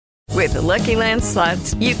With the Lucky Land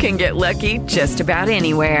Slots, you can get lucky just about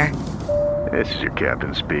anywhere. This is your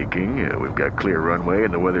captain speaking. We've got clear runway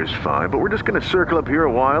and the weather's fine, but we're just going to circle up here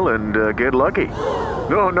a while and get lucky.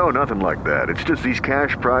 No, nothing like that. It's just these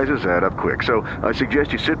cash prizes add up quick. So I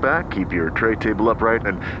suggest you sit back, keep your tray table upright,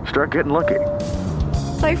 and start getting lucky.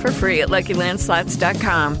 Play for free at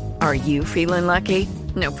LuckyLandSlots.com. Are you feeling lucky?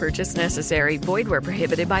 No purchase necessary. Void where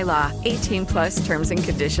prohibited by law. 18+ terms and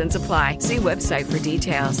conditions apply. See website for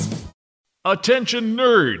details. Attention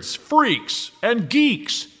nerds, freaks, and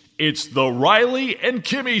geeks. It's the Riley and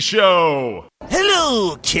Kimmy Show.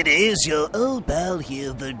 Hello, kiddies. Your old pal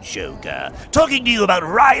here, the Joker, talking to you about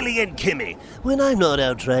Riley and Kimmy. When I'm not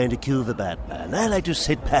out trying to kill the Batman, I like to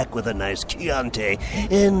sit back with a nice Chianti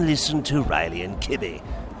and listen to Riley and Kimmy.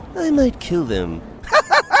 I might kill them.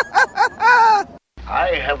 I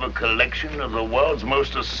have a collection of the world's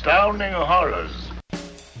most astounding horrors.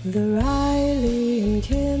 The Riley and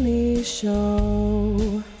Kimmy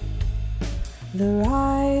Show. The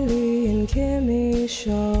Riley and Kimmy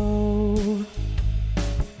Show.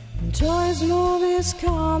 Toys, movies,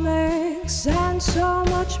 comics, and so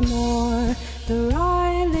much more. The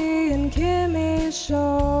Riley and Kimmy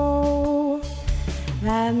Show.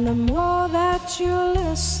 And the more that you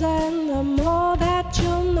listen, the more that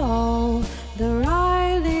you'll know. The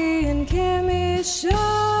Riley and Kimmy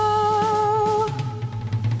Show.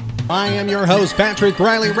 I am your host, Patrick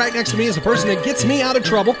Riley. Right next to me is a person that gets me out of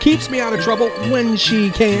trouble, keeps me out of trouble when she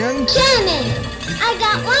can. Janet! I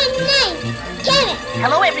got one name. Janet!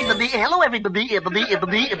 Hello, everybody.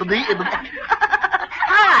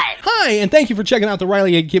 Hi! Hi, and thank you for checking out the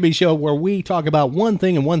Riley and Kimmy Show, where we talk about one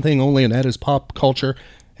thing and one thing only, and that is pop culture,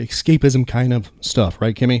 escapism kind of stuff,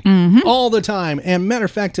 right, Kimmy? Mm-hmm. All the time. And matter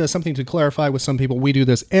of fact, something to clarify with some people, we do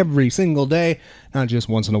this every single day, not just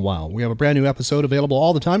once in a while. We have a brand new episode available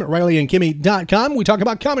all the time at RileyandKimmy.com. We talk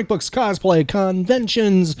about comic books, cosplay,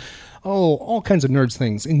 conventions, all kinds of nerds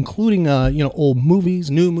things, including, old movies,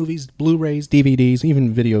 new movies, Blu-rays, DVDs,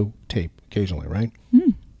 even videotape occasionally, right?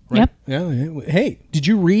 Mm. Right? Yep. Yeah. Hey, did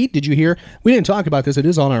you read? Did you hear? We didn't talk about this. It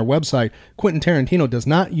is on our website. Quentin Tarantino does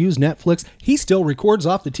not use Netflix. He still records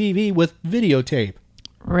off the TV with videotape.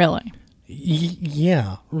 Really?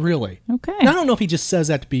 Yeah, really. Okay. And I don't know if he just says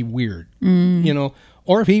that to be weird,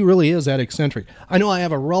 or if he really is that eccentric. I know I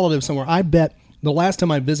have a relative somewhere. I bet the last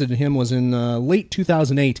time I visited him was in late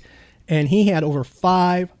 2008, and he had over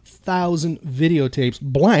 5,000 videotapes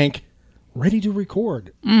blank ready to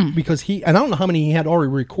record because and I don't know how many he had already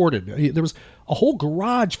recorded. There was a whole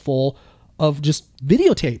garage full of just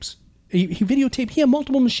videotapes. He videotaped. He had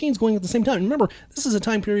multiple machines going at the same time. And remember, this is a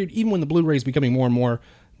time period even when the Blu-ray is becoming more and more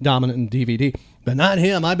dominant in DVD, but not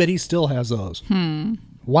him. I bet he still has those.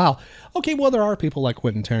 Wow. Okay, well, there are people like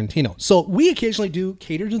Quentin Tarantino. So we occasionally do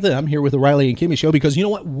cater to them here with the Riley and Kimmy Show because you know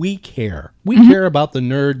what? We care. We care about the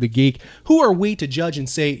nerd, the geek. Who are we to judge and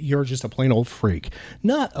say you're just a plain old freak?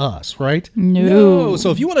 Not us, right? No.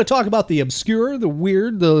 So if you want to talk about the obscure, the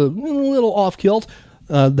weird, the little off-kilt,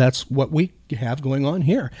 that's what we have going on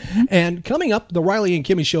here. And coming up, the Riley and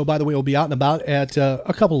Kimmy Show, by the way, will be out and about at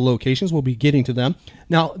a couple of locations. We'll be getting to them.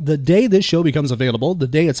 Now, the day this show becomes available, the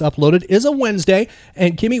day it's uploaded, is a Wednesday.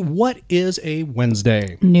 And Kimmy, what is a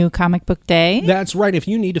Wednesday? New Comic Book Day. That's right. If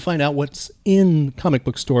you need to find out what's in comic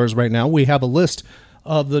book stores right now, we have a list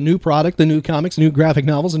of the new product, the new comics, new graphic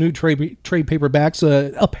novels, the new trade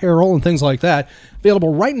paperbacks, apparel, and things like that.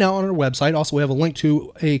 Available right now on our website. Also, we have a link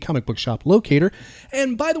to a comic book shop locator.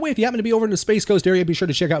 And by the way, if you happen to be over in the Space Coast area, be sure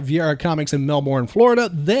to check out Viera Comics in Melbourne, Florida.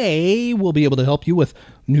 They will be able to help you with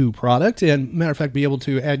new product and, matter of fact, be able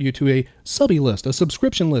to add you to a subby list, a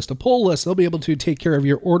subscription list, a pull list. They'll be able to take care of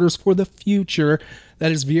your orders for the future.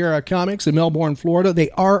 That is Viera Comics in Melbourne, Florida. They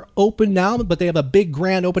are open now, but they have a big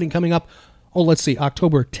grand opening coming up.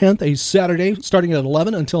 October 10th, a Saturday, starting at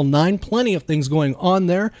 11 until 9. Plenty of things going on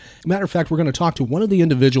there. Matter of fact, we're going to talk to one of the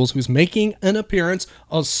individuals who's making an appearance,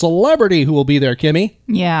 a celebrity who will be there, Kimmy.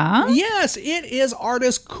 Yeah? Yes, it is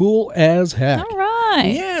artist Kool As Heck. All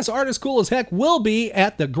right. Yes, artist Kool As Heck will be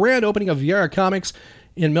at the grand opening of Viera Comics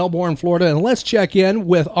in Melbourne, Florida. And let's check in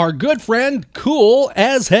with our good friend, Kool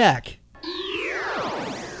As Heck.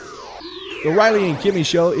 The Riley and Kimmy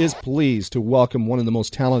Show is pleased to welcome one of the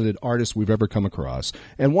most talented artists we've ever come across,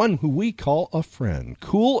 and one who we call a friend.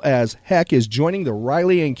 Kool As Heck is joining the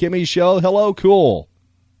Riley and Kimmy Show. Hello, Kool.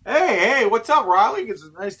 Hey, what's up, Riley? It's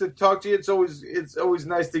nice to talk to you. It's always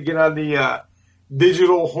nice to get on the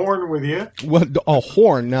digital horn with you. What, a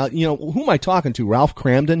horn? Now, who am I talking to? Ralph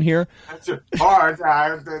Cramden here? That's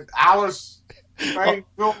Alice.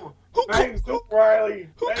 Thanks, Riley.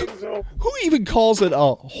 Thanks, Who even calls it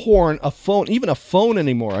a horn, a phone, even a phone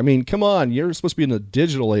anymore? I mean, come on. You're supposed to be in the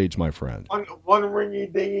digital age, my friend. One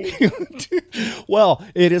ringy dingy. Well,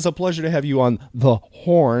 it is a pleasure to have you on the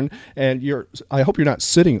horn, and I hope you're not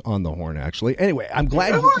sitting on the horn, actually. Anyway, I'm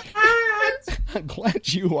glad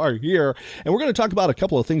you are here, and we're going to talk about a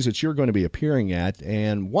couple of things that you're going to be appearing at,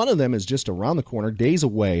 and one of them is just around the corner, days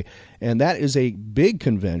away, and that is a big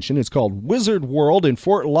convention. It's called Wizard World in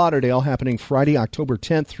Fort Lauderdale, happening Friday, October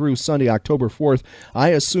 10th through Sunday, October 4th. I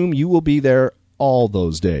assume you will be there all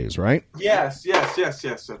those days, right? Yes.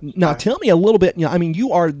 Now, tell me a little bit. I mean,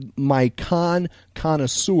 you are my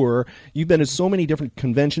connoisseur. You've been to so many different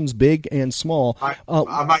conventions, big and small.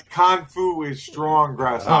 My con fu is strong,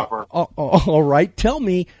 Grasshopper. All right. Tell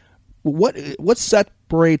me, what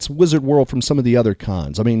separates Wizard World from some of the other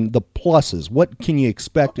cons? I mean, the pluses. What can you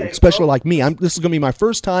expect, especially like me? This is going to be my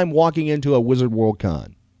first time walking into a Wizard World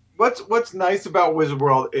con. What's nice about Wizard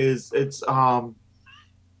World is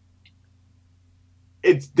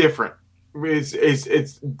it's different. Is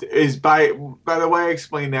by the way I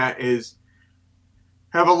explain that is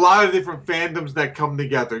have a lot of different fandoms that come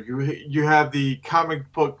together. You have the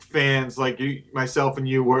comic book fans like you, myself, and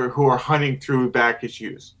you who are hunting through back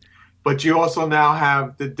issues, but you also now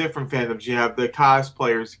have the different fandoms. You have the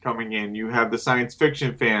cosplayers coming in. You have the science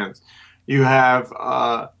fiction fans. You have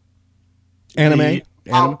anime,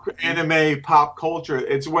 pop culture.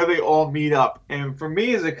 It's where they all meet up. And for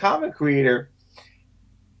me as a comic creator,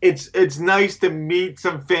 it's nice to meet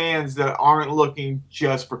some fans that aren't looking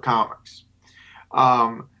just for comics.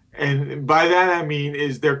 And by that I mean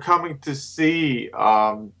is they're coming to see,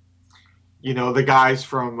 the guys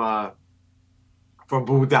from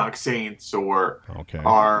Boondock Saints or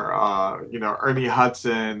Ernie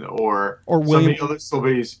Hudson or William, some of the other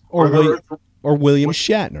celebrities or William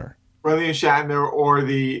Shatner. William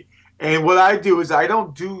Shatner and what I do is I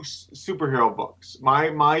don't do superhero books.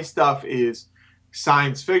 My stuff is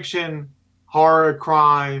science fiction, horror,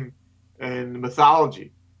 crime, and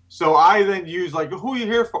mythology. So I then use who are you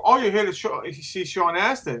here for? Oh, you're here to see Sean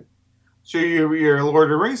Astin. So you're a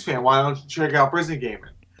Lord of the Rings fan. Why don't you check out Prison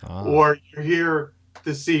Gaming? Or you're here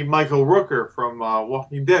to see Michael Rooker from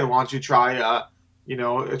Walking Dead. Why don't you try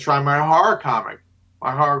my horror comic,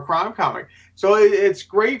 my horror crime comic? So it's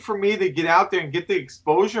great for me to get out there and get the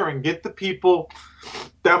exposure and get the people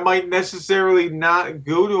that might necessarily not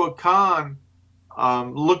go to a con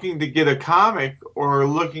looking to get a comic or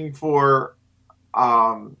looking for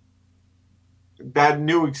that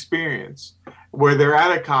new experience where they're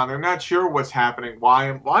at a con, they're not sure what's happening. Why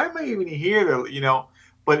am I even here?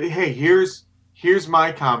 But hey, here's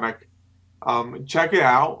my comic. Check it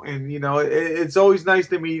out, and it's always nice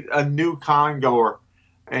to meet a new con goer,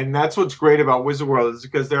 and that's what's great about Wizard World is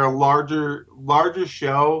because they're a larger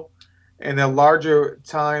show and a larger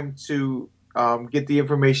time to get the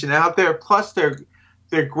information out there. Plus, they're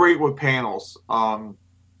great with panels.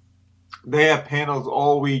 They have panels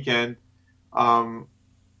all weekend. From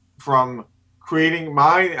creating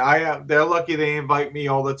they're lucky they invite me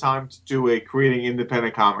all the time to do a creating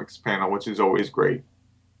independent comics panel, which is always great.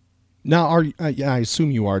 Now, I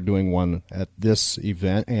assume you are doing one at this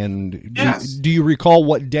event, and yes. Do you recall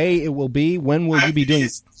what day it will be? When will you be doing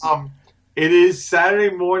it? It is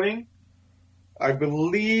Saturday morning. I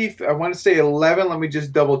believe, I want to say 11. Let me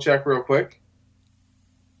just double check real quick.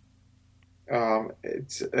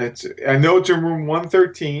 It's I know it's in room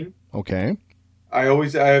 113. Okay. I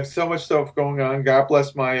have so much stuff going on. God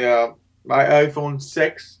bless my my iPhone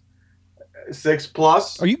 6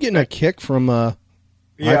 Plus. Are you getting a kick from yeah,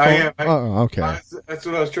 iPhone? I am. Oh, okay. That's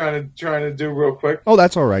what I was trying to do real quick. Oh,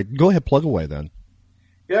 that's all right. Go ahead, plug away then.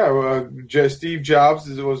 Yeah, Steve Jobs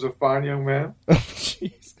was a fine young man.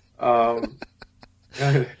 Jeez.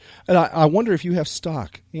 And I wonder if you have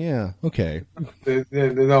stock. Yeah. Okay. No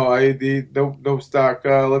stock.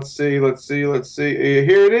 Let's see.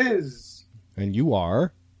 Here it is. And you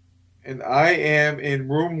are. And I am in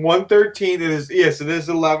room 113. It is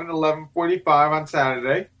 11:45 on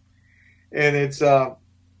Saturday, and it's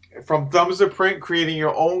from Thumbs Up Print, creating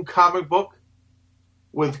your own comic book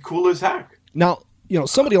with Kool As Heck. Now,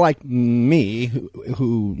 somebody like me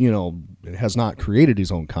who has not created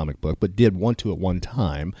his own comic book but did want to at one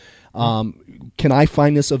time. Can I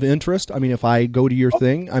find this of interest? I mean, if I go to your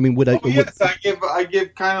thing, I mean, yes, I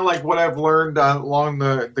give kind of like what I've learned along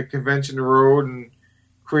the convention road and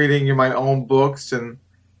creating my own books and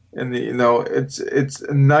it's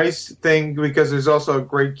a nice thing because there's also a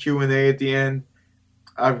great Q&A at the end.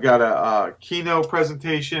 I've got a keynote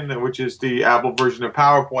presentation, which is the Apple version of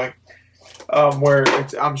PowerPoint. where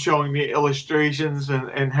I'm showing the illustrations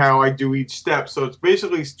and how I do each step. So it's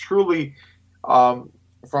basically truly from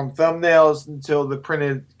thumbnails until the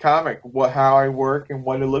printed comic, how I work and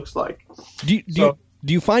what it looks like.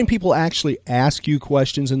 Do you find people actually ask you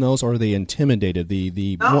questions in those, or are they intimidated,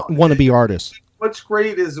 the wannabe artists? What's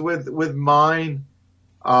great is with mine,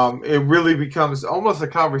 it really becomes almost a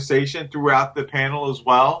conversation throughout the panel as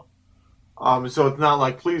well. So it's not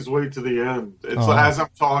like, please wait to the end. It's as I'm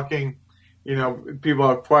talking, people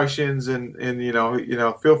have questions and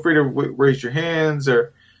feel free to raise your hands,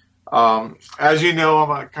 or as you know, I'm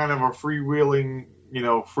a kind of a freewheeling,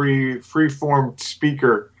 free form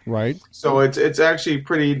speaker. Right. So it's actually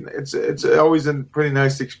it's always a pretty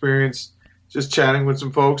nice experience just chatting with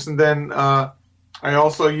some folks. And then I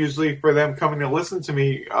also usually, for them coming to listen to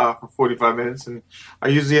me for 45 minutes, and I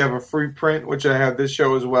usually have a free print, which I have this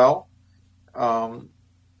show as well.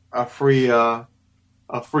 A free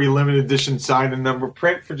limited edition signed and number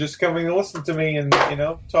print for just coming to listen to me and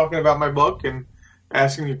talking about my book and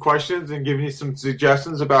asking you questions and giving you some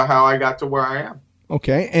suggestions about how I got to where I am.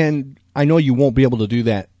 Okay, and I know you won't be able to do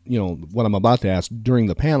that, what I'm about to ask during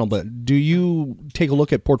the panel, but do you take a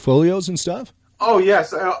look at portfolios and stuff? Oh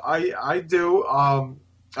yes, I do. I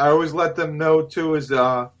always let them know too, as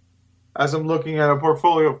I'm looking at a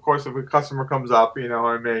portfolio. Of course, if a customer comes up,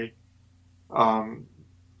 I may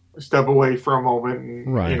step away for a moment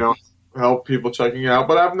and help people checking it out.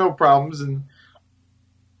 But I have no problems. And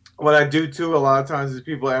what I do too, a lot of times, is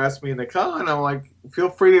people ask me in the con, I'm like, feel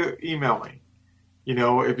free to email me. If you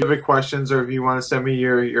have any questions, or if you want to send me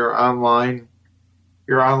your online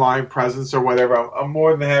presence or whatever, I'm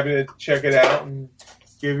more than happy to check it out and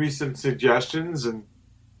give you some suggestions and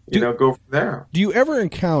go from there. Do you ever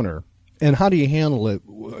encounter, and how do you handle it,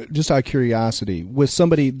 just out of curiosity, with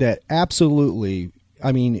somebody that absolutely,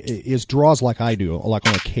 is draws like I do, like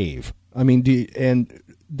on a cave? And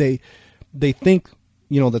they think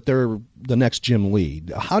that they're the next Jim Lee.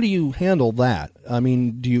 How do you handle that? How do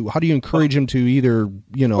you encourage them to either,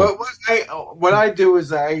 Well, what I do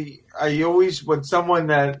is I always, when someone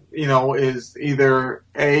that, is either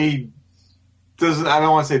doesn't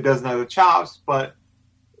have the chops, but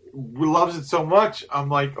loves it so much, I'm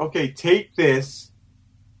like, okay, take this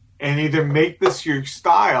and either make this your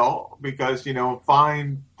style, because,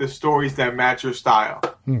 find the stories that match your style.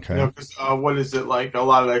 Okay. Because what is it like? A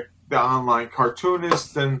lot of the online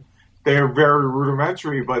cartoonists, and they're very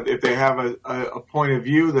rudimentary, but if they have a point of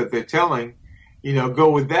view that they're telling, go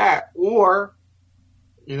with that. Or,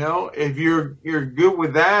 if you're good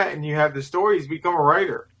with that and you have the stories, become a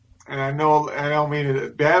writer. And I don't mean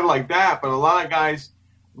it bad like that, but a lot of guys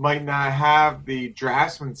might not have the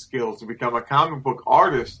draftsman skills to become a comic book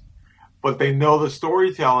artist, but they know the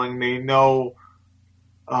storytelling, they know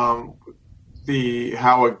how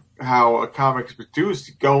a comic's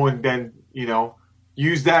produced. Go and then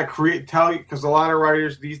use that because a lot of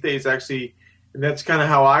writers these days actually, and that's kind of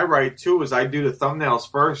how I write too, is I do the thumbnails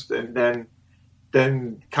first and then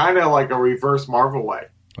kind of like a reverse Marvel way.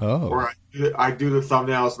 Oh. Where I do the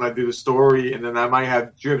thumbnails and I do the story, and then I might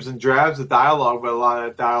have dribs and drabs of dialogue, but a lot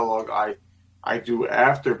of dialogue I do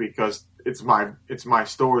after, because it's my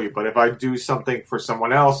story. But if I do something for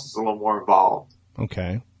someone else, it's a little more involved.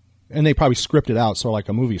 Okay. And they probably script it out, so like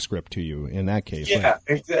a movie script to you in that case. Yeah,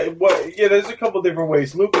 exactly. There's a couple different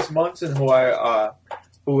ways. Lucas Munson, who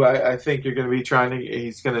I think you're going to be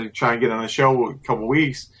he's going to try and get on the show in a couple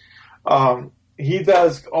weeks. He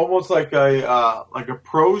does almost like a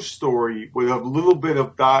prose story with a little bit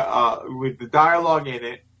of with the dialogue in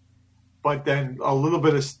it, but then a little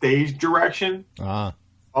bit of stage direction. Ah.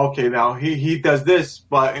 Okay, now he does this,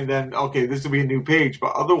 and then this will be a new page,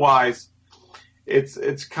 but otherwise,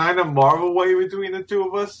 it's kind of Marvel way between the two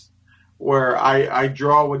of us, where I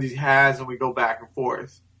draw what he has and we go back and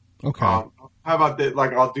forth. Okay. How about that?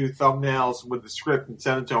 Like, I'll do thumbnails with the script and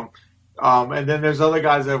send it to him. And then there's other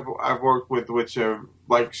guys I've worked with, which are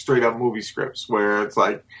like straight up movie scripts, where it's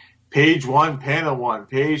like page 1, panel 1,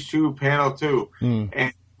 page 2, panel 2.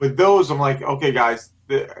 And with those, I'm like, okay, guys,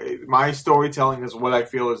 my storytelling is what I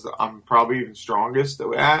feel is I'm probably even strongest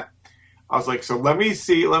at. I was like, so let me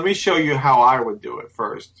show you how I would do it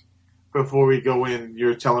first before we go in.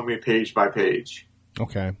 You're telling me page by page.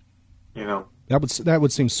 Okay. That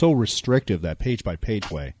would seem so restrictive, that page by page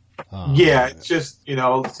way. Yeah, it's just,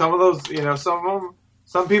 some of those,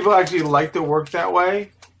 some people actually like to work that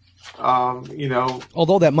way.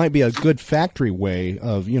 Although that might be a good factory way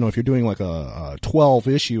of, if you're doing like a 12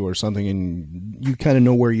 issue or something and you kind of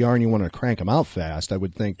know where you are and you want to crank them out fast, I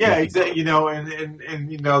would think. Yeah, exactly. Then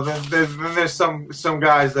there's some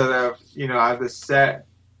guys that have, have this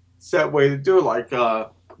set way to do it. Like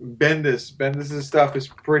Bendis. Bendis' stuff is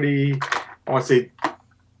pretty, I want to say,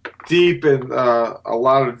 deep and a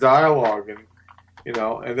lot of dialogue, and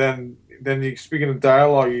and then speaking of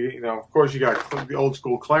dialogue, of course you got the old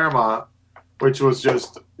school Claremont, which was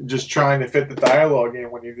just trying to fit the dialogue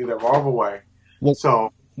in when you did it Marvel way. Well,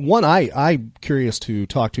 so one I'm curious to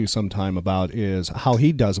talk to sometime about is how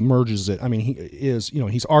he merges it. I mean, he is,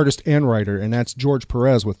 he's artist and writer, and that's George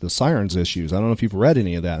Perez with the Sirens issues. I don't know if you've read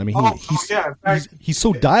any of that. I mean, he's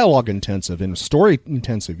so dialogue intensive and story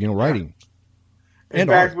intensive, writing. In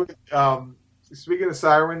fact, speaking of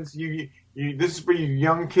Sirens, this is for you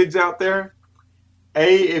young kids out there.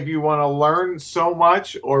 A, if you want to learn so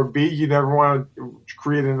much, or B, you never want to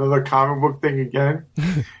create another comic book thing again.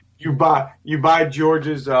 You buy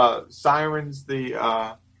George's Sirens,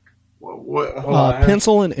 the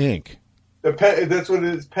pencil and ink. That's what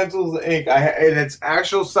it is, pencils and ink. And it's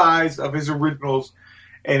actual size of his originals,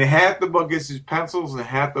 and half the book is his pencils and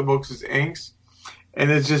half the book is inks, and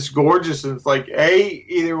it's just gorgeous. And it's like A,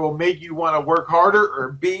 either will make you want to work harder,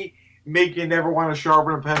 or B, make you never want to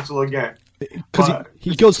sharpen a pencil again. Because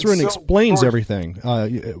he goes through and explains everything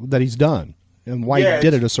that he's done and why he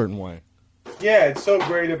did it a certain way. Yeah, it's so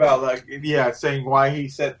great about saying why he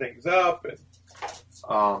set things up, and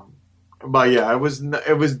but yeah, it was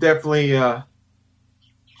definitely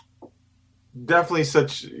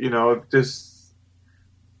such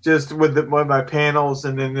just with my panels,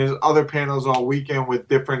 and then there's other panels all weekend with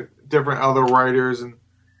different other writers and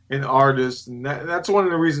artists, and that's one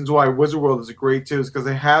of the reasons why Wizard World is great too, is because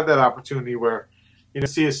they have that opportunity where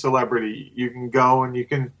see a celebrity, you can go and you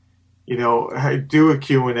can do a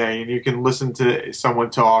Q&A, and you can listen to someone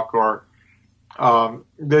talk, or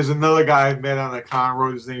there's another guy I met on the con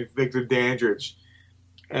road. His name is Victor Dandridge,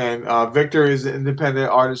 and Victor is an independent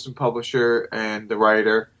artist and publisher and the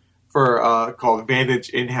writer for called Vantage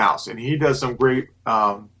In-House, and he does some great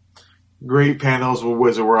panels with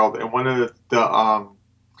Wizard World. And one of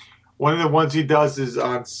the ones he does is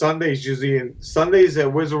on Sundays. Usually, and Sundays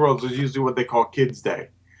at Wizard World is usually what they call Kids Day.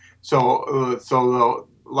 So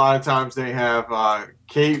a lot of times they have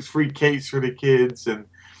free cakes for the kids and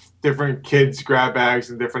different kids grab bags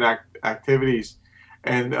and different activities.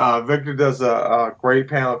 And Victor does a great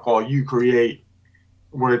panel called You Create,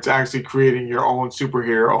 where it's actually creating your own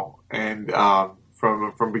superhero, and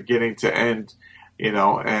from beginning to end, and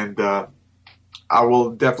I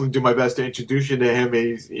will definitely do my best to introduce you to him.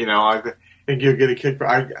 He's, I think you'll get a kick.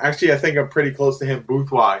 I think I'm pretty close to him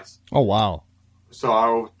booth wise. Oh wow! So I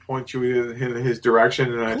will point you in his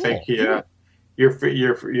direction, and I think your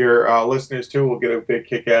listeners too will get a big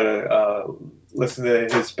kick out of listening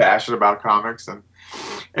to his passion about comics.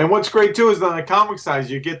 And what's great too is on the comic side,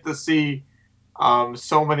 you get to see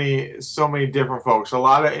so many different folks. A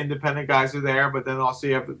lot of independent guys are there, but then also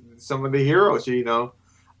you have some of the heroes.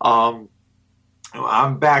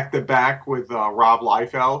 I'm back to back with Rob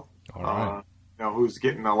Liefeld, who's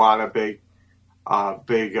getting a lot of big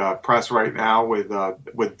press right now with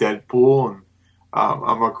Deadpool, and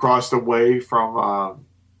I'm across the way from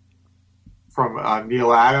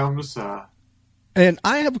Neil Adams. And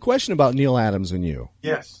I have a question about Neil Adams and you.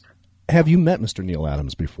 Yes. Have you met Mr. Neil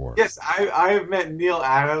Adams before? Yes, I have met Neil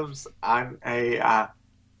Adams on a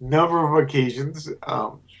number of occasions.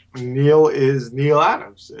 Neil is Neil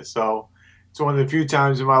Adams, so it's one of the few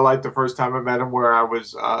times in my life, the first time I met him, where I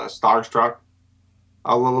was starstruck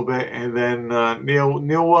a little bit, and then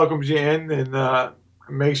Neil welcomes you in and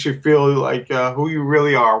makes you feel like who you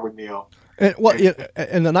really are with Neil. And,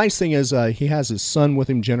 and the nice thing is he has his son with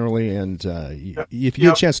him generally, and if you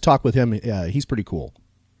get a chance to talk with him, he's pretty cool.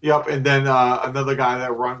 Yep, and then another guy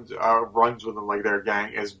that runs with him, like their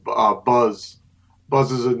gang, is Buzz.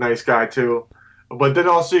 Buzz is a nice guy too. But then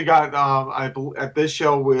also you got at this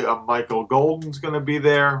show with Michael Golden's going to be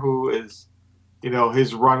there, who is,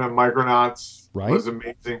 his run of Micronauts was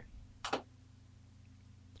amazing.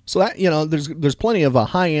 So that there's plenty of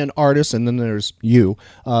high end artists, and then there's you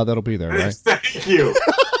that'll be there, right? Thank you.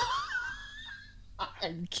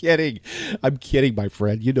 I'm kidding, my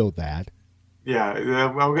friend. You know that. Yeah,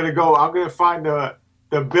 I'm gonna find the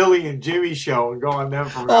Billy and Jimmy show and go on them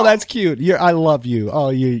from now. Oh, that's cute. I love you. Oh,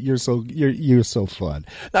 you're so fun.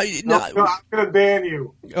 Now, I'm gonna ban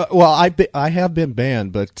you. Well, I have been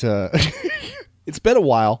banned, but it's been a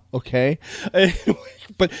while. Okay,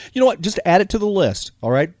 but you know what? Just add it to the list.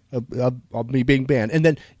 All right, of me being banned, and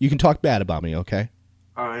then you can talk bad about me. Okay.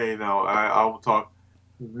 I will talk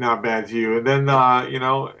not bad to you, and then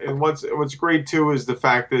and what's great too is the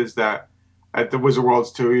fact is that at the Wizard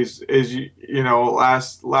Worlds too is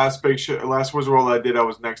last big show, last Wizard World I did, I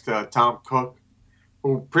was next to Tom Cook,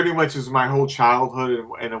 who pretty much is my whole childhood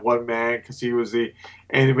in a one man, because he was the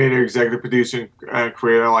animator, executive producer, and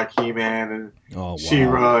creator, like He-Man and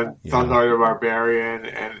She-Ra and Thunder the Barbarian,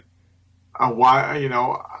 and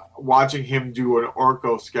watching him do an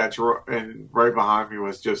Orko sketch and right behind me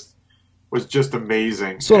was just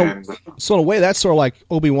amazing. So in a way, that's sort of like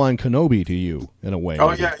Obi-Wan Kenobi to you, in a way. Oh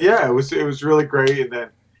maybe. yeah, it was really great. And then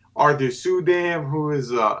Arthur Sudam, who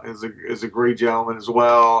is a great gentleman as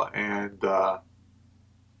well, and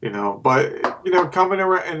coming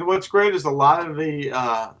around. And what's great is a lot of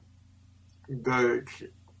the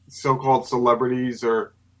so-called celebrities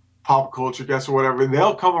or pop culture guests or whatever,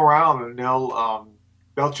 they'll come around and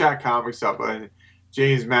they'll chat comics up. And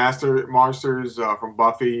James Masters from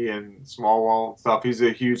Buffy and Small World stuff, he's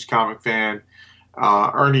a huge comic fan.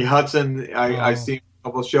 Ernie Hudson, I seen a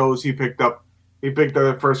couple of shows. He picked up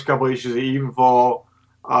the first couple of issues of Evenfall.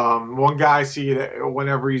 One guy I see that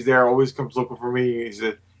whenever he's there, always comes looking for me. He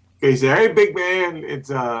said, "Hey, big man, it's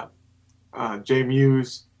Jay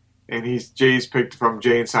Muse," and Jay's picked from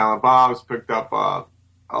Jay and Silent Bob's picked up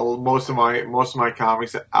most of my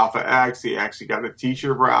comics at Alpha X. He actually got a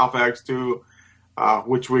T-shirt for Alpha X too,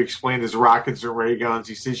 which we explained as rockets and ray guns.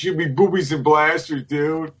 He says, "Should be boobies and blasters,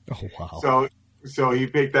 dude." Oh wow! So he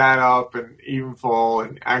picked that up and Evenfall,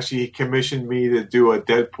 and actually he commissioned me to do a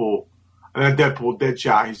Deadshot.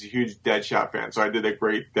 He's a huge Deadshot fan, so I did a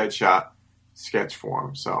great Deadshot sketch for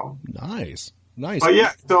him. So nice. But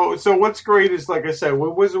yeah, so what's great is, like I said,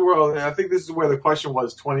 with Wizard World, and I think this is where the question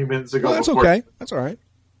was 20 minutes ago. Well, that's okay. That's all right.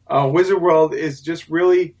 Wizard World is just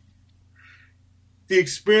really the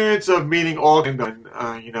experience of meeting all and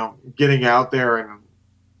getting out there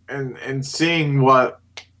and seeing what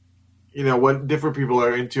different people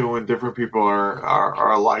are into and different people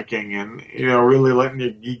are liking, and really letting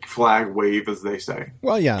your geek flag wave, as they say.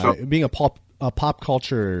 Well, yeah, so, being a pop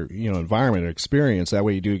culture environment or experience, that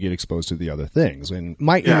way you do get exposed to the other things, and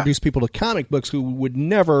might introduce people to comic books who would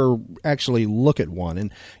never actually look at one.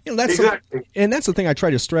 And that's exactly. That's the thing I try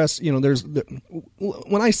to stress.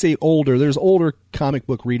 When I say older, there's older comic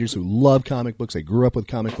book readers who love comic books. They grew up with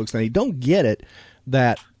comic books, and they don't get it.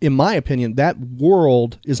 That, in my opinion, that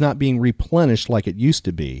world is not being replenished like it used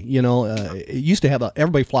to be. It used to have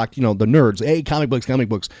everybody flocked, the nerds, hey, comic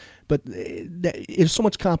books. But there's so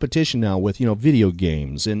much competition now with, video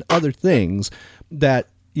games and other things that,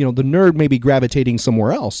 the nerd may be gravitating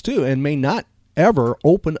somewhere else too, and may not ever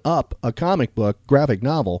open up a comic book graphic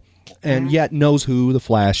novel, and yet knows who the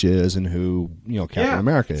Flash is and who, Captain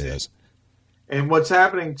America is. And what's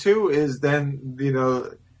happening too is then,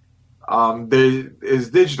 there is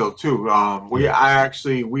digital too. The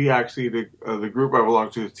group I belong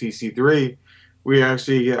to is TC3. We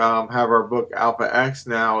actually have our book Alpha X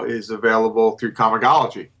now is available through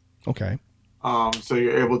Comixology. Okay. So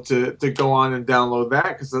you're able to go on and download that,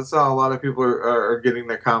 because that's how a lot of people are getting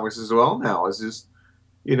their comics as well now. Is just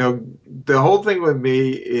the whole thing with me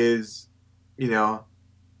is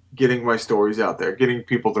getting my stories out there, getting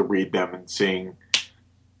people to read them, and seeing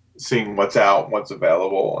what's out, what's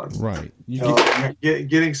available, and right.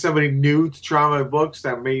 Getting somebody new to try my books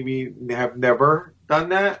that maybe have never done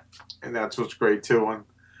that, and that's what's great too. And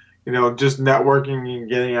just networking and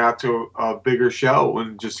getting out to a bigger show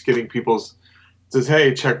and just getting people's says,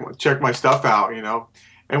 hey, check my stuff out,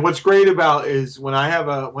 And what's great about is when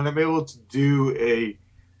I'm able to do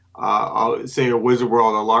I'll say a Wizard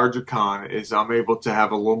World, a larger con, is I'm able to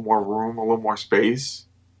have a little more room, a little more space.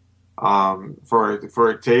 For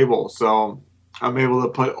a table, so I'm able to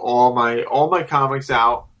put all my comics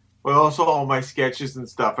out, but also all my sketches and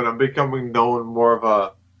stuff, and I'm becoming known more of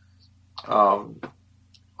a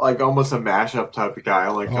like almost a mashup type of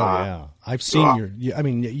guy. I've seen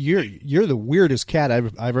you're the weirdest cat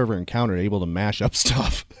I've ever encountered, able to mash up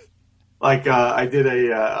stuff. Like I did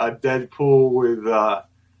a Deadpool with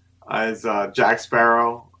as Jack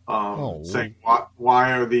Sparrow, saying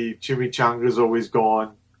why are the chimichangas always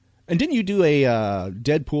gone? And didn't you do a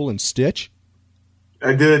Deadpool and Stitch?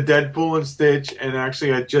 I did a Deadpool and Stitch, and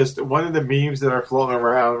actually one of the memes that are floating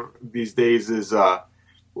around these days is a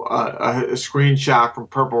screenshot from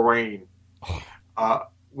Purple Rain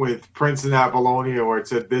with Prince and Apollonia, where it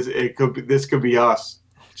said this could be us.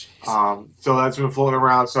 So that's been floating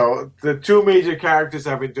around. So the two major characters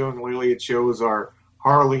I've been doing lately at shows are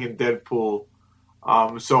Harley and Deadpool.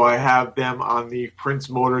 So I have them on the Prince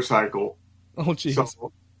motorcycle. Oh, jeez.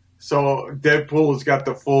 So Deadpool has got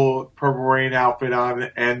the full Purple Rain outfit on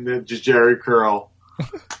and the Jerry curl,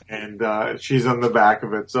 and she's on the back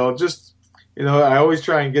of it. So just, I always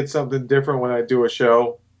try and get something different when I do a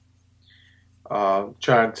show.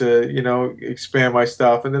 Trying to, expand my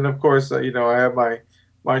stuff. And then, of course, I have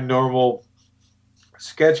my normal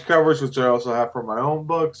sketch covers, which I also have for my own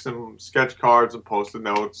books, and sketch cards and post-it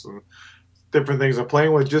notes and different things I'm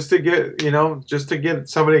playing with, just to get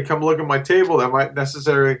somebody to come look at my table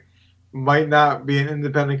that might not be an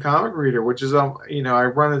independent comic reader, which is I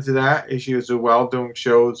run into that issue as well doing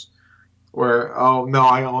shows where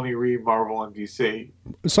I only read Marvel and DC.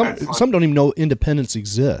 Some don't even know independents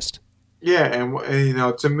exist. Yeah,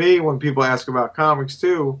 and to me, when people ask about comics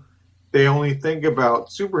too, they only think about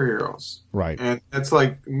superheroes. Right. And that's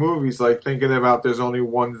like movies, like thinking about there's only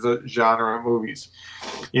one genre of movies.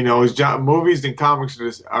 Movies and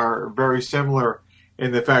comics are very similar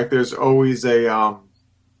in the fact there's always there's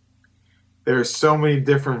so many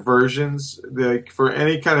different versions. For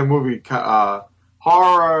any kind of movie,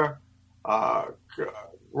 horror,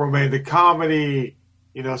 romantic comedy,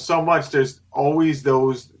 so much, there's always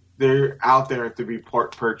those. They're out there to be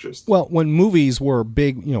purchased. Well, when movies were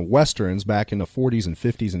big, Westerns back in the 40s and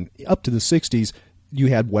 50s and up to the 60s, you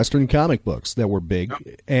had Western comic books that were big.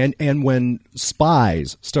 Yep. And when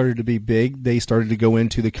spies started to be big, they started to go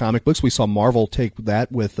into the comic books. We saw Marvel take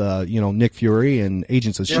that with, Nick Fury and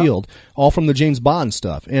Agents of S.H.I.E.L.D., all from the James Bond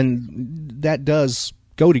stuff. And that does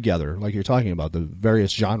go together, like you're talking about, the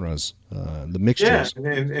various genres, the mixtures.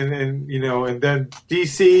 Yeah, and then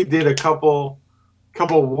DC did a couple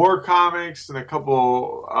war comics and a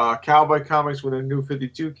couple cowboy comics when the New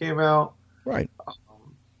 52 came out. Right.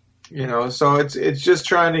 So it's just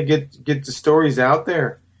trying to get the stories out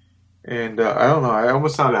there. And I don't know. I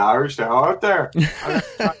almost sounded Irish there. Out there.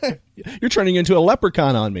 You're turning into a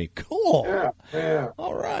leprechaun on me. Cool. Yeah.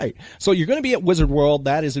 All right. So you're going to be at Wizard World.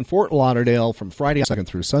 That is in Fort Lauderdale from Friday 2nd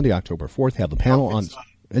through Sunday, October 4th. Have the panel on,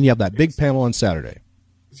 and you have that big panel on Saturday.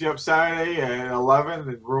 So you have Saturday at 11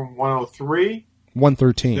 in room 103.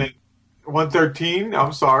 113. 113.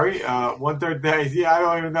 I'm sorry. 113. Yeah, I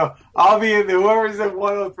don't even know. I'll be in there. Whoever's at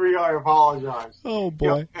 103, I apologize. Oh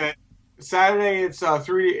boy. And Saturday it's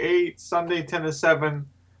 3 to 8. Sunday 10 to 7.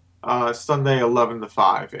 Sunday 11 to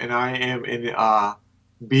 5. And I am in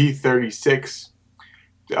B36.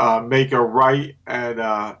 Make a right at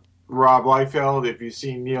Rob Liefeld. If you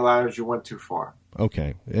see Neil Adams, you went too far.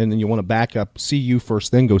 Okay, and then you want to back up, see you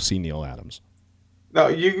first, then go see Neil Adams. No,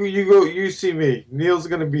 you go. You see me. Neil's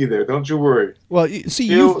going to be there. Don't you worry. Well, see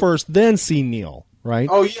you first, then see Neil, right?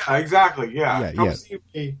 Oh yeah, exactly. Yeah, come see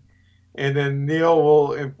me, and then Neil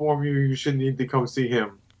will inform you. You should need to come see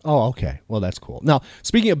him. Oh, okay. Well, that's cool. Now,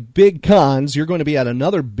 speaking of big cons, you're going to be at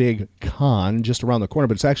another big con just around the corner,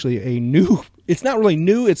 but it's actually a new. It's not really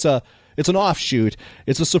new. It's an offshoot.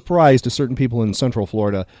 It's a surprise to certain people in Central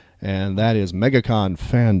Florida. And that is MegaCon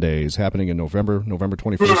Fan Days happening in November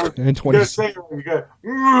 21st and 22nd.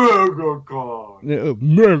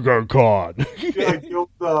 MegaCon.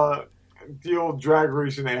 Like the old drag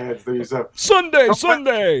racing ads that you said.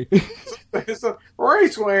 Sunday.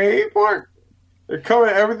 Raceway Park. They're coming.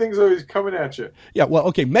 Everything's always coming at you. Yeah, well,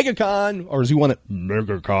 okay. MegaCon, or as you want it,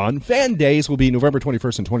 MegaCon Fan Days will be November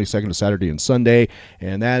 21st and 22nd, to Saturday and Sunday,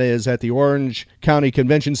 and that is at the Orange County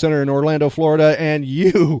Convention Center in Orlando, Florida, and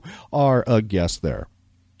you are a guest there.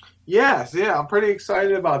 Yes, yeah, I'm pretty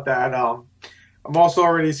excited about that. I'm also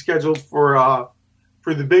already scheduled for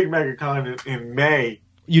the big MegaCon in May.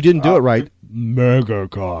 You didn't do it right.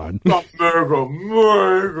 MegaCon. Mega.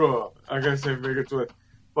 I gotta say Mega to it,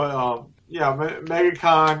 but yeah,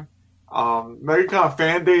 MegaCon, MegaCon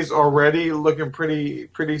Fan Days already looking pretty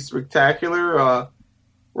spectacular.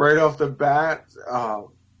 Right off the bat, a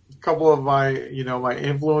couple of my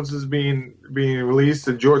influences being released.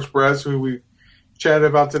 To George Perez, who we've chatted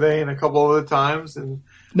about today, and a couple other times. And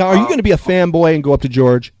now, are you going to be a fanboy and go up to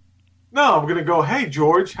George? No, I'm going to go. Hey,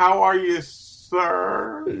 George, how are you,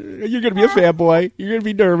 sir? You're going to be a fanboy. You're going to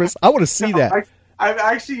be nervous. I want to see that. I've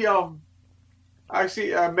actually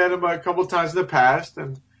I met him a couple of times in the past,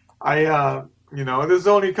 and there's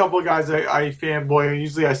only a couple of guys I fanboy, and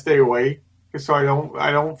usually I stay away so I don't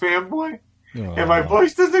fanboy, and my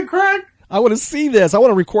voice doesn't crack. I want to see this. I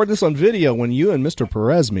want to record this on video when you and Mr.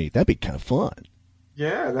 Perez meet. That'd be kind of fun.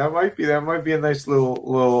 Yeah, that might be a nice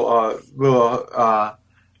little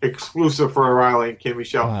exclusive for a Riley and Kimmy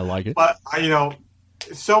show. I like it. But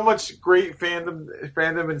so much great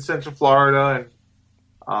fandom in Central Florida,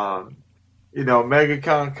 and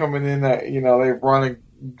MegaCon coming in. They've run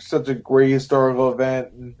such a great historical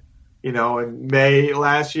event, and in May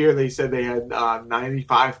last year they said they had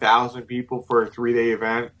 95,000 people for a 3-day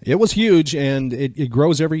event. It was huge, and it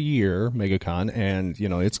grows every year, MegaCon, and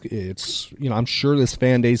it's I'm sure this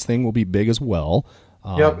Fan Days thing will be big as well.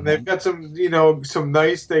 Yep, and they've got some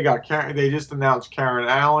nice. They just announced Karen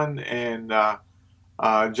Allen and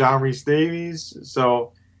John Rhys Davies.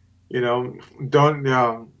 So,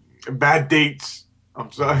 bad dates.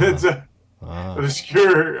 I'm sorry. It's an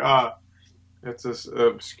obscure. It's a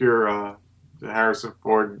obscure Harrison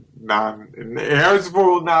Ford Harrison Ford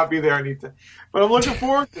will not be there anytime, but I'm looking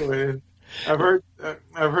forward to it. And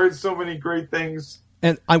I've heard so many great things.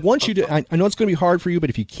 And I want you to, I know it's going to be hard for you, but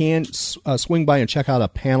if you can, swing by and check out a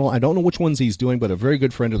panel. I don't know which ones he's doing, but a very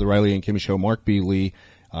good friend of the Riley and Kimmy Show, Mark B. Lee,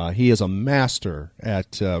 he is a master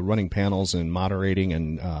at running panels and moderating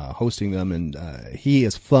and hosting them, and he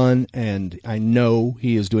is fun, and I know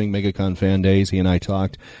he is doing MegaCon Fan Days. He and I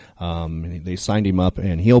talked. They signed him up,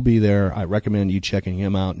 and he'll be there. I recommend you checking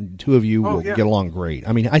him out. And two of you will get along great.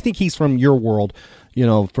 I mean, I think he's from your world,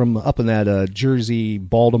 from up in that Jersey,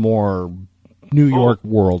 Baltimore, New York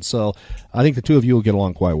world. So I think the two of you will get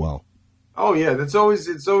along quite well. Oh yeah, it's always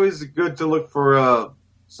good to look for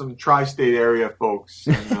some tri-state area folks,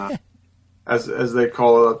 and, as they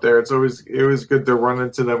call it up there. It was good to run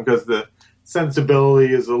into them because the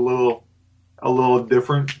sensibility is a little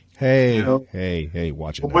different. Hey, hey,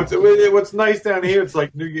 watch it. What's nice down here? It's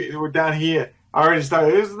like we're down here. I already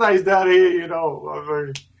started. It's nice down here,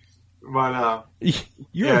 But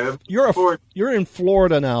you're in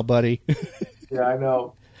Florida now, buddy. Yeah, I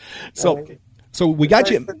know. So we got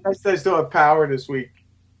you. Nice I still have power this week.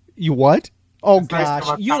 You what? Oh it's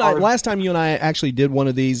gosh! nice last time you and I actually did one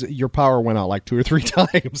of these, your power went out like 2 or 3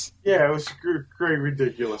 times. Yeah, it was great,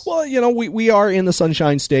 ridiculous. Well, we are in the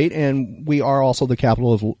Sunshine State, and we are also the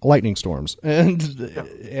capital of lightning storms, and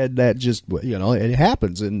that just it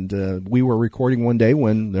happens. And we were recording one day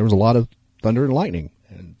when there was a lot of thunder and lightning,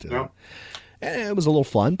 and it was a little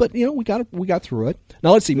fun, but we got through it.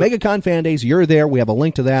 Now let's see, MegaCon Fan Days. You're there. We have a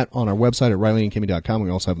link to that on our website at RileyandKimmy.com. We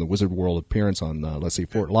also have the Wizard World appearance on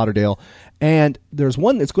Fort Lauderdale, and there's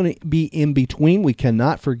one that's going to be in between. We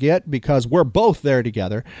cannot forget because we're both there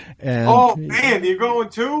together. And, oh man, you're going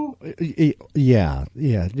too? Yeah,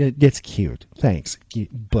 it's cute. Thanks,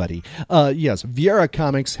 buddy. Yes, Viera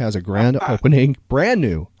Comics has a grand opening, brand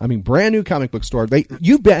new comic book store.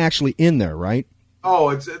 You've been actually in there, right? Oh,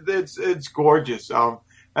 it's gorgeous.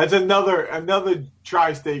 That's another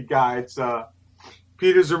tri-state guy. It's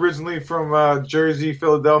Peter's originally from Jersey,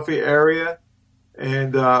 Philadelphia area,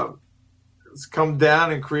 and has come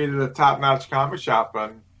down and created a top-notch comic shop,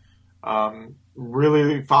 and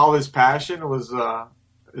really followed his passion. Was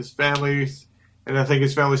his family, and I think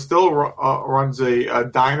his family still runs a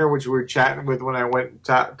diner, which we were chatting with when I went and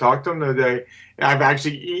talked to him the other day. And I've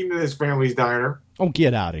actually eaten in his family's diner. Oh,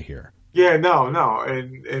 get out of here! Yeah, no,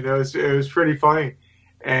 and it was pretty funny,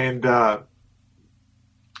 and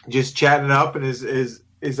just chatting up, and his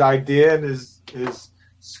idea and his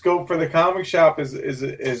scope for the comic shop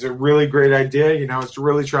is a really great idea. It's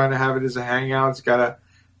really trying to have it as a hangout. It's got a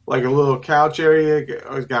little couch area.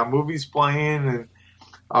 It's got movies playing,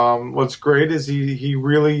 and what's great is he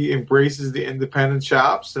really embraces the independent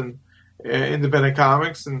shops and independent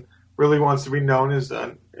comics, and really wants to be known as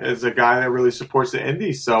a guy that really supports the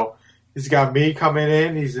indies. So. He's got me coming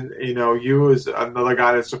in. He's, you as another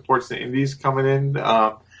guy that supports the indies coming in.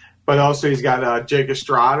 But also he's got Jake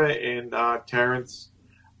Estrada and Terrence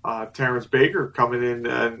Baker coming in,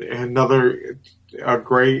 and another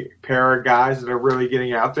great pair of guys that are really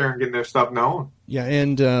getting out there and getting their stuff known. Yeah,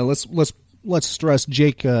 and let's stress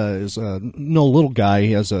Jake is no little guy.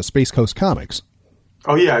 He has Space Coast Comics.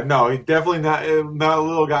 Oh yeah, no, he's definitely not a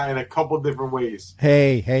little guy in a couple different ways.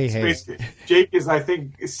 Hey. Jake is, I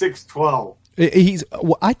think, 6'12".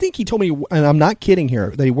 I think he told me, and I'm not kidding here,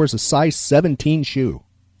 that he wears a size 17 shoe.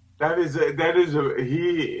 I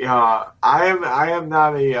am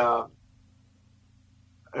not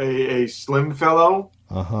a slim fellow.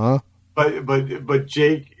 But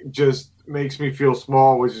Jake just makes me feel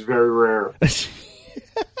small, which is very rare.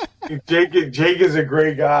 Jake is a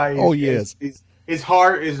great guy. Yes. His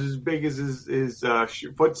heart is as big as his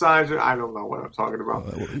foot size. I don't know what I'm talking about,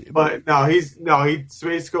 but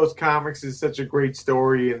Space Coast Comics is such a great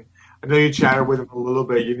story, and I know you chatted with him a little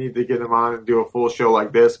bit. You need to get him on and do a full show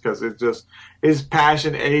like this because it's just his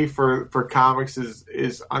passion for comics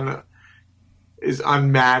is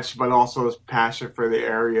unmatched, but also his passion for the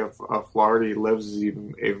area of Florida he lives is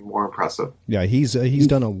even more impressive. Yeah, he's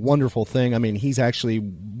done a wonderful thing. I mean, he's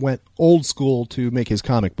actually went old school to make his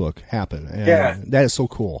comic book happen. And that is so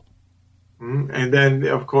cool. And then,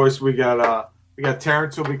 of course, we got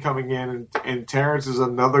Terrence will be coming in, and Terrence is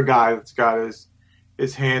another guy that's got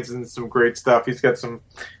his hands in some great stuff. He's got some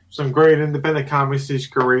great independent comics he's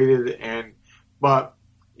created, but.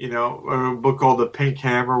 A book called The Pink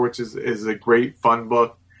Hammer, which is a great fun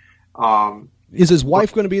book. Is his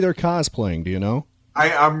wife going to be there cosplaying? Do you know?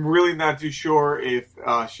 I'm really not too sure if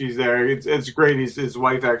she's there. It's great. His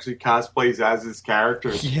wife actually cosplays as his character.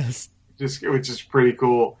 Yes. which is pretty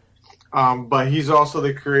cool. But he's also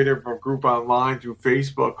the creator of a group online through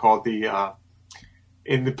Facebook called the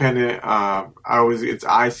Independent. It's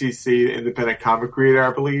ICC, Independent Comic Creator,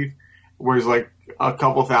 I believe, where there's like a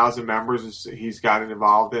couple thousand members. He's gotten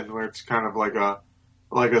involved in, where it's kind of like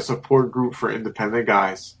a support group for independent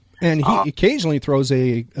guys. And he occasionally throws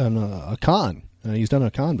a con. He's done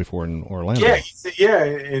a con before in Orlando. Yeah,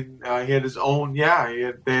 and he had his own.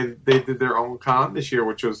 Yeah, they did their own con this year,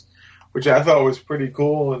 which I thought was pretty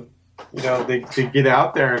cool, and they get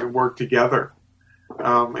out there and work together.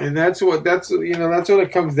 And that's what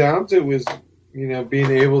it comes down to is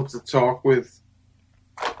being able to talk with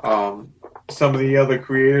some of the other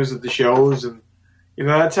creators at the shows, and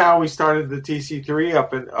that's how we started the TC3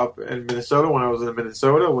 up in Minnesota. When I was in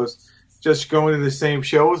Minnesota, was just going to the same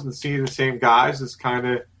shows and seeing the same guys. Is kind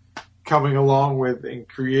of coming along with and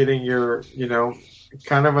creating your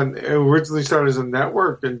kind of it originally started as a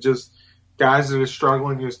network and just guys that are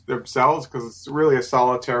struggling themselves, because it's really a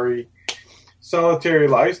solitary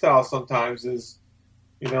lifestyle sometimes, is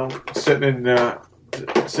sitting in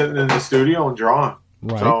the studio and drawing.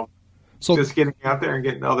 Right. So just getting out there and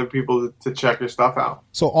getting other people to check your stuff out.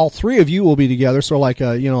 So all three of you will be together, so like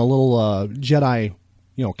a little Jedi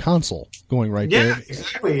console going right there. Yeah,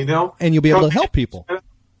 exactly. And you'll be able to help people.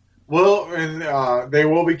 Well, and they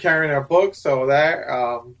will be carrying our books, so that.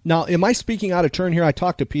 Now, am I speaking out of turn here? I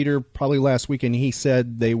talked to Peter probably last week, and he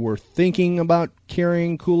said they were thinking about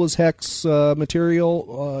carrying Kool As Heck's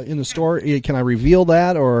material in the store. Can I reveal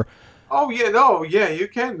that, or? Oh yeah, you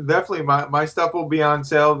can definitely. My stuff will be on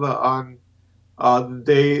sale on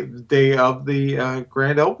the day of the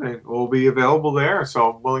grand opening. It will be available there,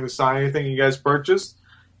 so I'm willing to sign anything you guys purchase,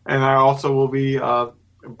 and I also will be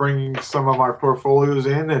bringing some of my portfolios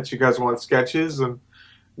in that you guys want sketches, and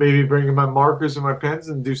maybe bringing my markers and my pens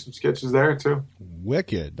and do some sketches there too.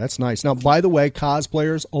 Wicked. That's nice. Now, by the way,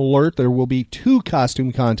 cosplayers, alert, there will be 2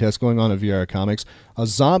 costume contests going on at Viera Comics. A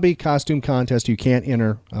zombie costume contest you can't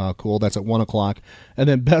enter. Cool. That's at 1 o'clock. And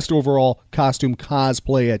then best overall costume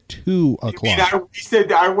cosplay at 2 o'clock.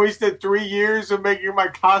 I wasted 3 years of making my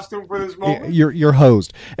costume for this moment? You're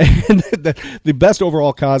hosed. And the best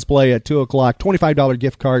overall cosplay at 2 o'clock, $25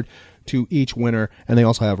 gift card to each winner. And they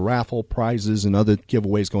also have raffle prizes and other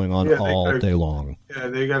giveaways going on all day long. Yeah,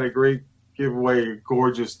 they got a great giveaway, a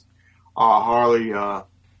gorgeous Harley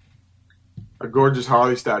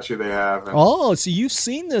statue they have. Oh, so you've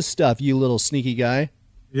seen this stuff, you little sneaky guy.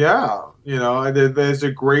 Yeah, there's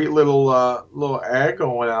a great little ad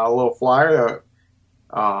going out, a little flyer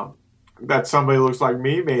that somebody looks like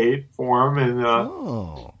me made for him, and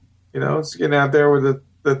it's getting out there with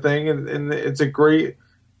the thing, and it's a great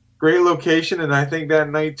location. And I think that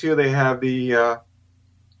night too they have the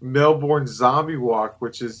Melbourne Zombie Walk,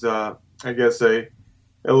 which is I guess a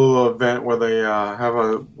little event where they have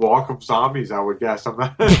a walk of zombies, I would guess. I'm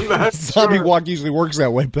not Zombie sure. walk usually works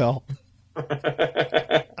that way, pal.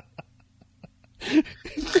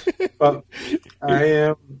 But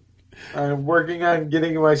I'm working on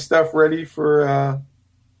getting my stuff ready for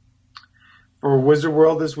Wizard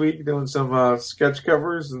World this week, doing some sketch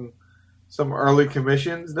covers and some early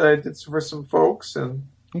commissions that I did for some folks. And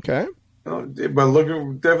okay, but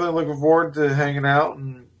definitely looking forward to hanging out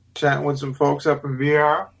and chatting with some folks up in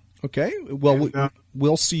VR. Okay, well,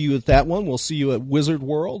 we'll see you at that one. We'll see you at Wizard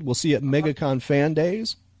World. We'll see you at MegaCon Fan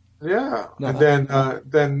Days. Yeah, and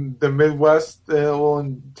then the Midwest,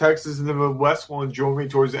 in Texas and the Midwest will enjoy me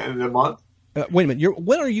towards the end of the month. Wait a minute,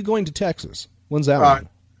 when are you going to Texas? When's that one?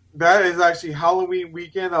 That is actually Halloween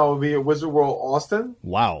weekend. I will be at Wizard World Austin.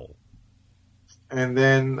 Wow. And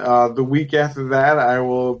then the week after that, I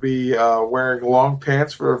will be wearing long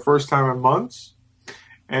pants for the first time in months.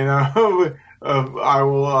 And I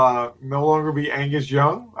will no longer be Angus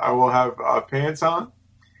Young. I will have pants on.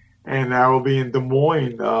 And I will be in Des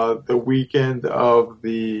Moines the weekend of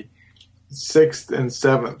the 6th and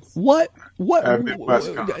 7th. What? Wait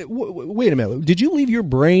a minute. Did you leave your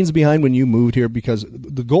brains behind when you moved here? Because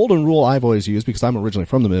the golden rule I've always used, because I'm originally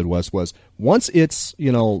from the Midwest, was once it's,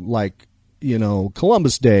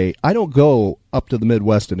 Columbus Day, I don't go up to the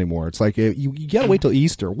Midwest anymore. It's like you got to wait till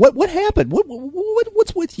Easter. What happened?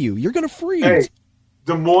 What's with you? You're going to freeze. Hey,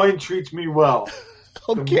 Des Moines treats me well.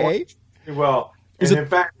 Okay. Well, and in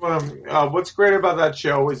fact, what's great about that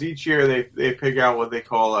show is each year they pick out what they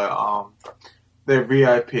call their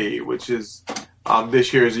VIP, which is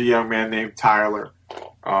this year is a young man named Tyler,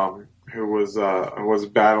 who was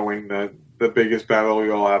battling the biggest battle we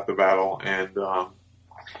all have to battle, and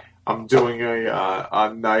I'm doing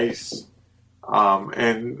a nice,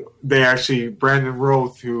 and they actually Brandon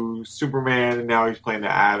Roth, who's Superman, and now he's playing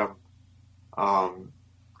the Atom.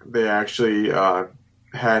 they actually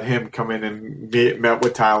had him come in and met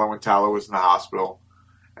with Tyler when Tyler was in the hospital.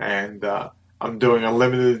 And I'm doing a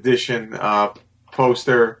limited edition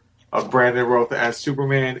poster of Brandon Roth as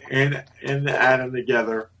Superman and Adam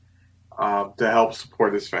together to help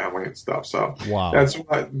support his family and stuff. So that's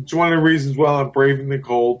one of the reasons why I'm braving the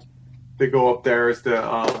cold to go up there is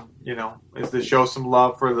to show some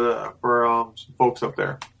love for some folks up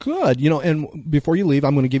there. Good. And before you leave,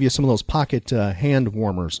 I'm going to give you some of those pocket hand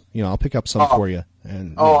warmers. I'll pick up some for you.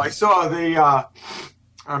 And I saw I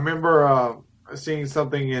remember seeing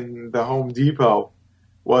something in the Home Depot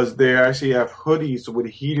was they actually have hoodies with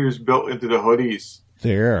heaters built into the hoodies.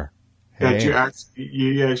 There. That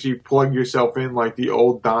you actually plug yourself in like the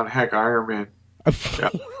old Don Heck Iron Man.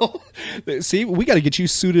 Yeah. See, we got to get you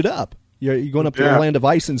suited up. You're going up to the land of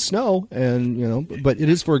ice and snow, and but it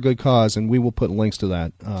is for a good cause, and we will put links to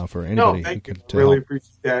that for anybody. No, thank you. Really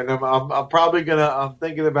appreciate that. And I'm probably I'm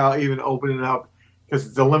thinking about even opening it up because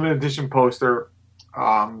it's a limited edition poster.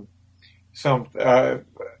 So I'm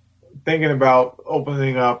thinking about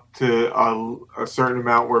opening up to a certain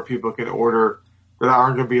amount where people can order that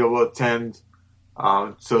aren't going to be able to attend,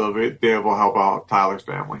 so they'll be able to help out Tyler's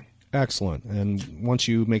family. Excellent. And once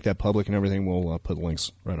you make that public and everything, we'll put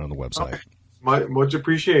links right on the website. Okay. Much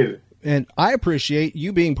appreciated. And I appreciate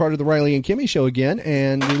you being part of the Riley and Kimmy Show again,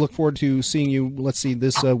 and we look forward to seeing you,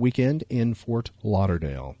 this weekend in Fort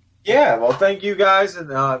Lauderdale. Yeah, well, thank you guys, and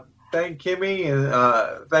thank Kimmy,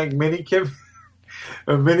 and thank Mini Kimmy,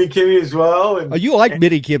 Mini Kimmy as well. And, you like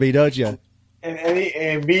Mini Kimmy, don't you?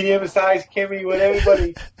 And medium-sized Kimmy with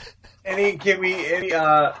everybody. Any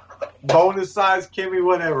bonus-sized Kimmy,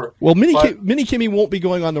 whatever. Well, Mini Kimmy won't be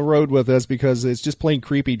going on the road with us because it's just plain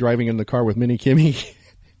creepy driving in the car with Mini Kimmy.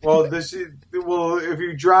 Well, if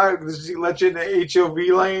you drive, does she let you in the HOV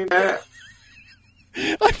lane?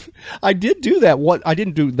 I did do that. I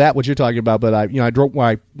didn't do that. What you're talking about, but I drove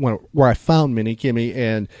where I found Mini Kimmy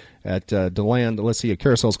and at DeLand. Let's see, at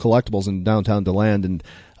Carousel's Collectibles in downtown DeLand, and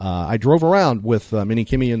I drove around with Mini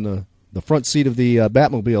Kimmy in the front seat of the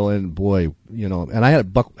Batmobile, and boy, and I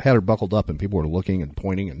had her buckled up, and people were looking and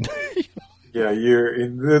pointing, and yeah,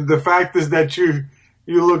 the fact is that you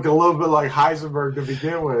look a little bit like Heisenberg to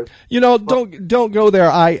begin with. Don't go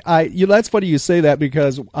there. That's funny you say that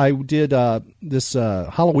because I did this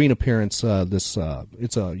Halloween appearance. It's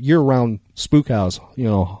a year-round spook house,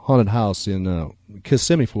 haunted house in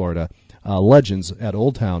Kissimmee, Florida, Legends at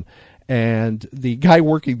Old Town, and the guy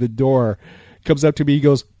working the door comes up to me. He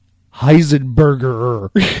goes, Heisenberger.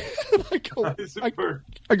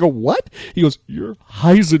 I go, what? He goes, you're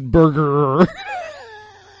Heisenberger.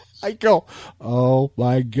 I go, oh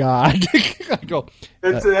my God. I go,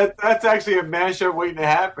 that's actually a mashup waiting to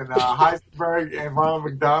happen. Heisenberg and Ronald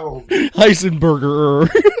McDonald. Heisenberger.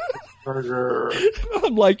 Burger.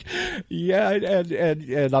 I'm like, yeah,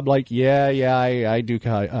 and I'm like, yeah, I do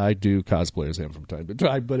cosplay as him from time to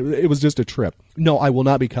time, but it was just a trip. No, I will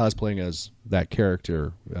not be cosplaying as that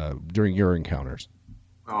character during your encounters.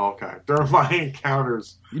 Oh, okay, during my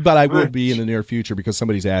encounters. But I will be in the near future because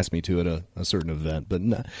somebody's asked me to at a certain event. But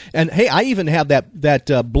and hey, I even have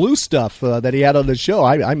that blue stuff that he had on the show.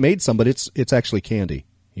 I made some, but it's actually candy.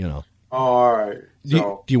 Oh, all right.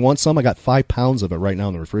 Do you want some? I got 5 pounds of it right now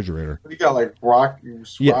in the refrigerator. You got like rock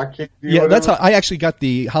candy? Yeah, that's how I actually got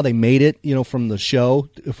how they made it, from the show,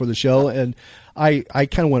 and I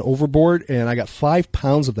kind of went overboard, and I got 5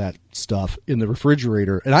 pounds of that stuff in the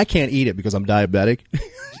refrigerator, and I can't eat it because I'm diabetic.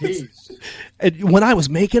 Jeez. And when I was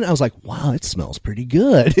making it, I was like, wow, it smells pretty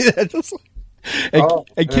good.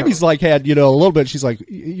 And Kimmy's like had, a little bit, she's like,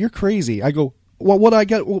 you're crazy. I go, well, what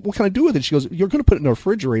can I do with it? She goes, you're going to put it in the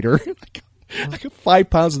refrigerator. I got 5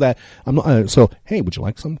 pounds of that. I'm not, so, hey, would you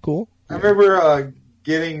like something cool? I remember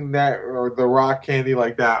getting that or the rock candy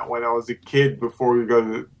like that when I was a kid before we go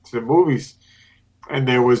to the movies, and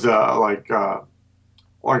there was like a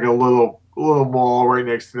little mall right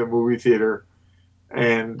next to the movie theater,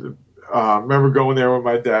 and I remember going there with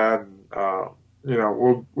my dad.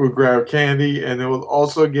 And, we'll grab candy, and then we'll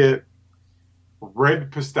also get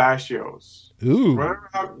red pistachios. Ooh!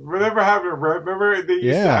 Whatever happened? Remember they used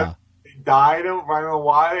to have, they dyed them. I don't know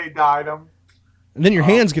why they dyed them. And then your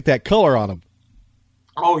hands get that color on them.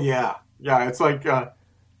 Oh yeah. It's like if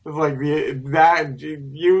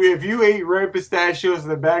you ate red pistachios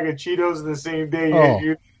and a bag of Cheetos in the same day,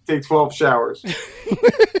 you take 12 showers.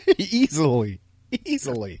 Easily.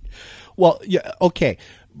 Well, yeah, okay.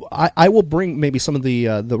 I will bring maybe some of the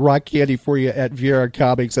rock candy for you at Viera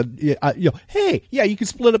Comics, and hey, yeah, you can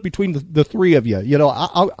split up between the three of you.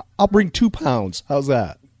 I'll bring 2 pounds. How's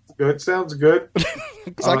that? Good, sounds good.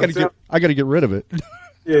 Because I got to get rid of it.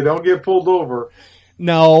 Yeah, don't get pulled over.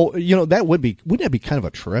 No, wouldn't that be kind of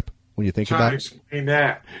a trip when you think Trying about to it? explain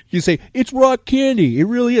that. You say, it's rock candy. It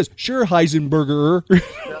really is. Sure, Heisenberger.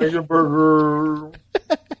 Heisenberger.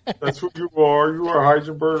 That's who you are. You are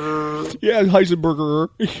Heisenberger. Yeah, Heisenberger.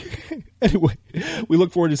 Anyway, we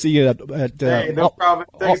look forward to seeing you at hey, no problem.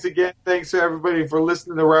 Thanks again. Thanks to everybody for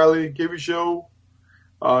listening to Riley and Kimmy Show.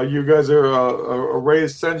 You guys are a ray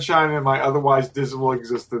of sunshine in my otherwise dismal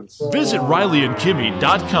existence. Visit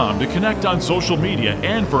RileyandKimmy.com to connect on social media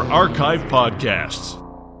and for archive podcasts.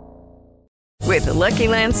 With the Lucky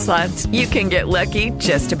Land Slots, you can get lucky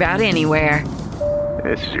just about anywhere.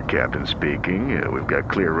 This is your captain speaking. We've got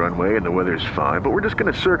clear runway and the weather's fine, but we're just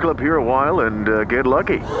going to circle up here a while and get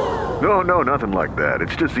lucky. No, nothing like that.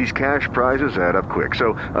 It's just these cash prizes add up quick.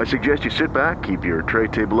 So I suggest you sit back, keep your tray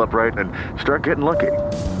table upright, and start getting lucky.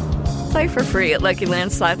 Play for free at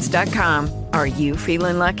LuckyLandSlots.com. Are you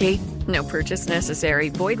feeling lucky? No purchase necessary.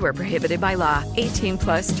 Void where prohibited by law.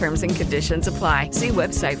 18+ terms and conditions apply. See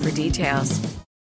website for details.